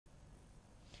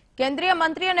કેન્દ્રીય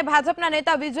મંત્રી અને ભાજપના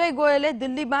નેતા વિજય ગોયલે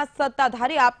દિલ્હીમાં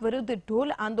સત્તાધારી આપ વિરુદ્ધ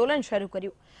ઢોલ આંદોલન શરૂ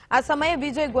કર્યું। આ સમયે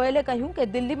વિજય ગોયલે કહ્યું કે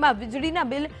દિલ્હીમાં વીજળીના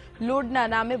બિલ લોડના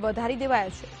નામે વધારી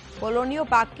દેવાયા છે। કોલોનીઓ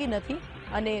પાકી નથી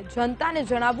અને જનતાને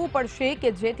જણાવવું પડશે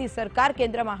કે જેથી સરકાર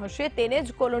કેન્દ્રમાં હશે તેને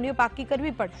જ કોલોનીઓ પાકી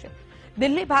કરવી પડશે।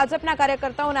 દિલ્હી ભાજપના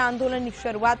કાર્યકર્તાઓના આંદોલનની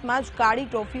શરૂઆતમાં જ કાળી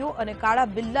ટોપીઓ અને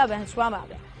કાળા બિલ્લા વહેંચવામાં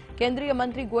આવ્યા। केंद्रीय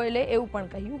मंत्री गोयले एवं पण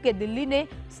कह्युं के दिल्ली ने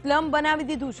स्लम बनावी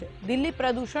दीधुं छे। दिल्ली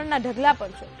प्रदूषणना ढगला पर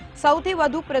छे। सौथी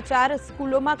वधु प्रचार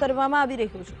स्कूलोमां करवामां आवी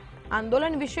रह्यो छे।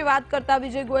 आंदोलन विषे वात करता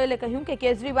विजय गोयले कह्युं के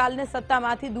केजरीवालने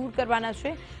सत्तामांथी दूर करवाना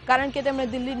छे कारण के तेमणे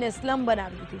दिल्हीने स्लम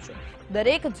बनावी दीधुं छे।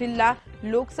 दरेक जिल्ला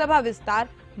लोकसभा विस्तार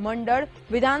मंडळ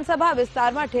विधानसभा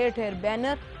विस्तारमां ठेर ठेर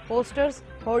बेनर पोस्टर्स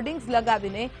होर्डिंग्स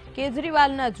लगावीने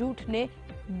केजरीवालना जूठने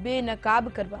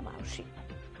बेनकाब करवामां आवशे।